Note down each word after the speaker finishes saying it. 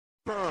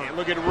And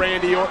look at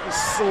Randy Orton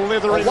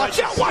slithering. Watch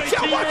out, watch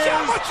out, watch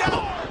out, watch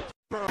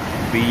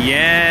out!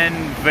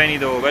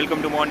 Bienvenido,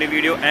 welcome to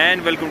Montevideo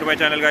and welcome to my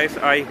channel, guys.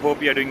 I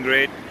hope you are doing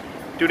great.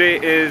 Today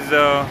is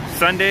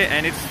Sunday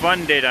and it's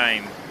fun day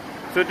time.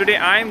 So today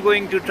I'm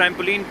going to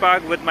trampoline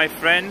park with my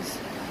friends.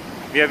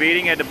 We are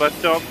waiting at the bus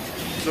stop.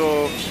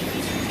 So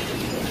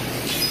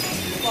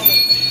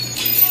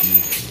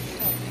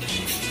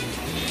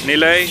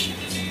Nilay,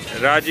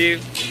 Rajiv,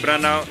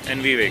 Pranav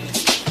and Vivek.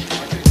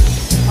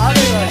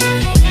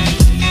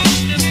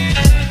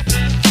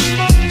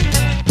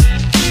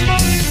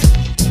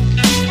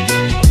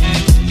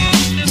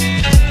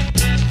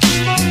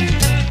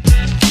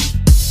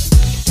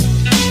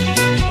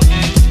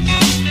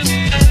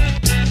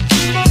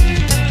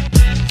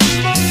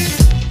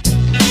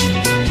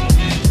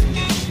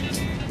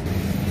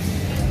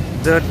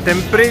 The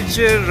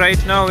temperature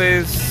right now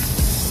is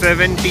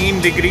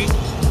 17 degrees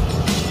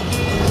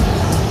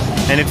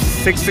and it's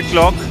 6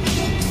 o'clock.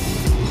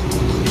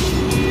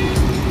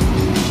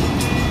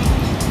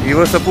 We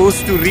were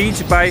supposed to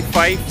reach by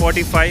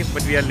 5:45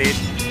 but we are late.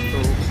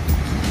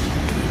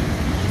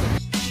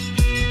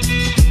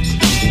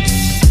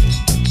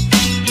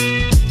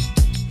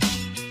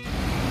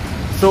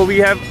 So we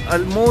have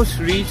almost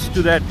reached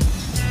to that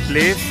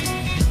place.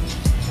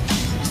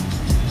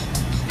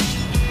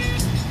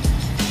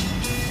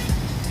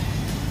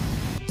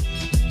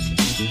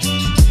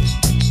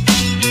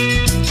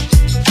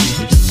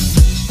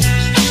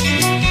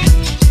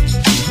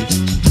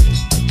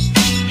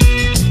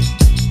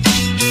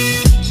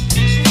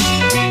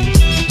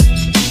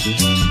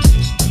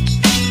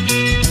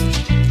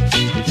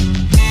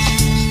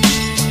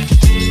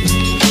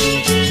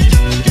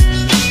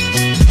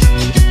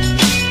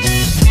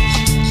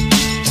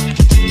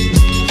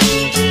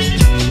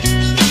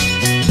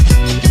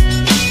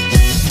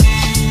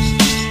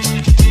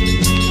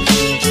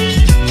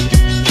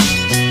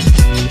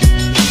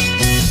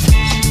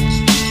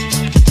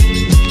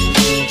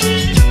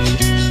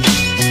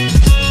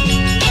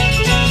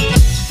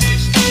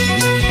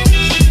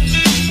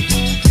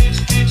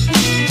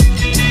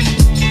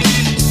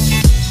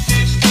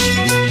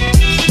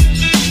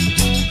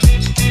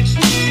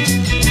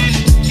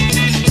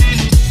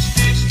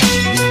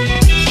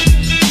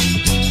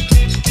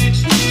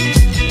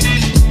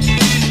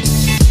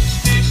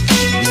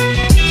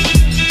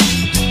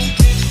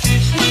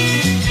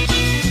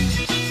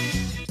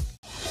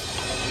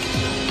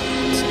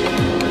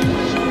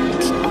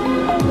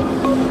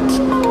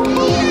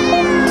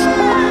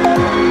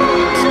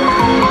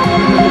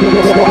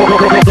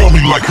 Got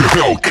me like a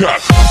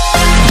Hellcat.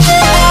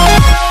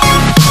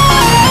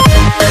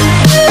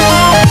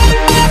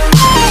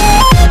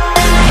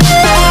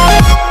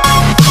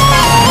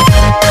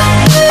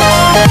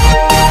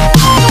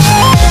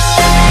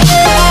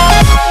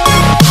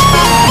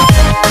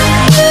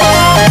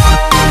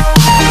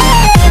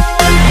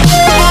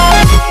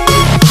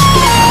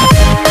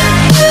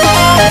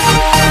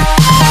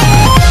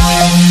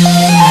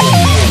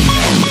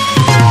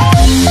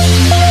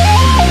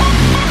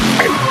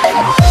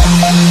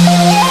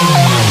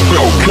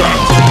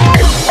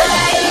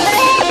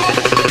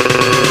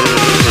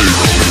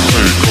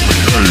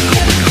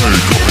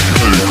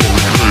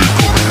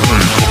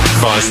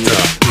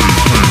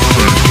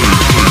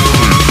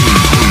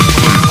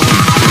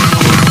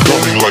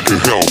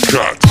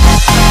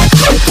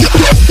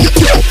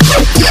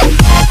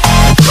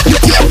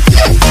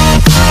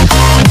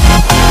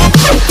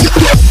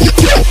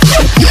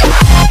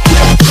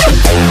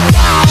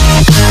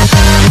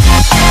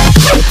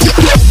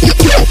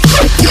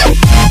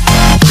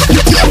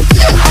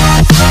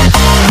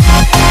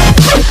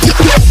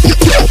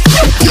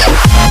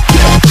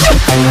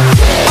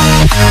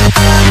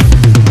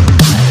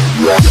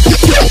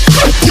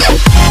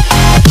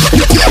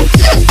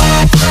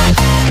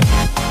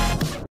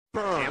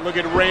 Look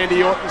at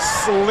Randy Orton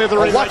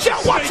slithering. Watch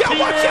out, watch out,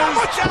 watch out,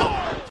 watch out!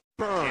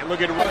 And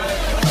look at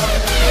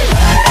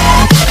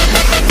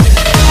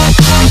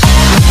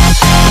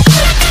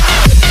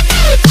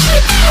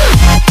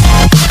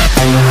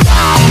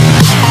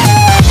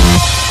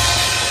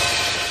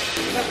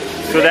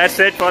So that's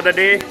it for the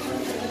day.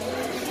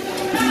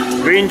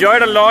 We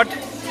enjoyed a lot.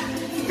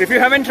 If you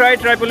haven't tried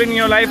trampoline in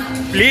your life,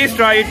 please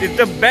try it. It's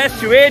the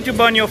best way to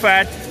burn your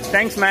fat.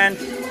 Thanks, man.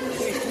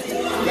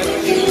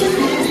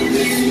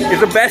 It's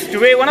the best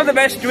way, one of the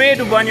best way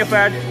to burn your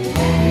fat.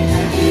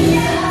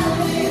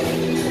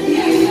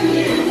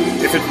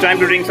 It's time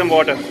to drink some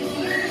water.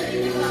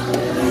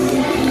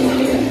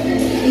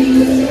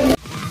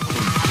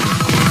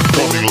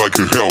 Running like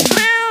a hell.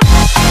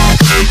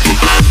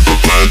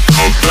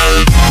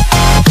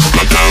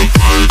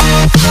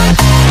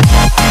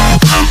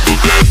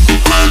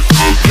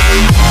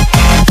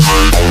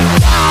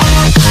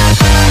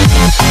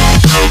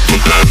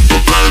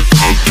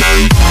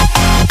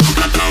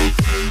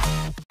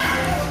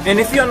 And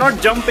if you are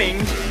not jumping,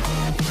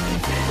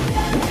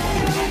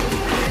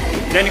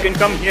 then you can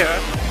come here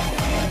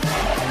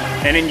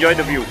and enjoy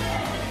the view.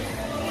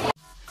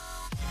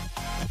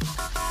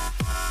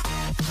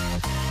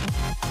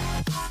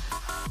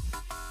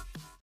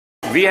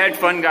 We had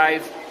fun,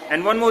 guys.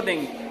 And one more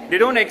thing, they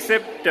don't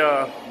accept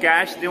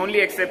cash, they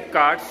only accept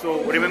cards,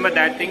 so remember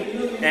that thing.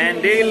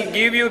 And they'll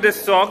give you this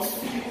socks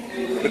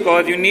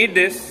because you need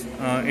this.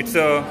 It's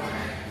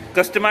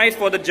customized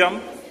for the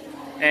jump,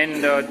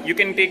 and you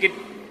can take it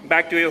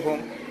back to your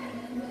home.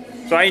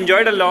 So I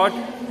enjoyed a lot.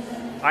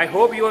 I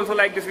hope you also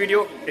like this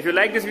video. If you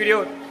like this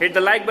video, hit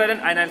the like button,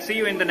 and I'll see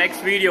you in the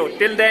next video.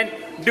 Till then,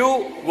 do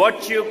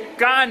what you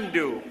can't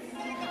do.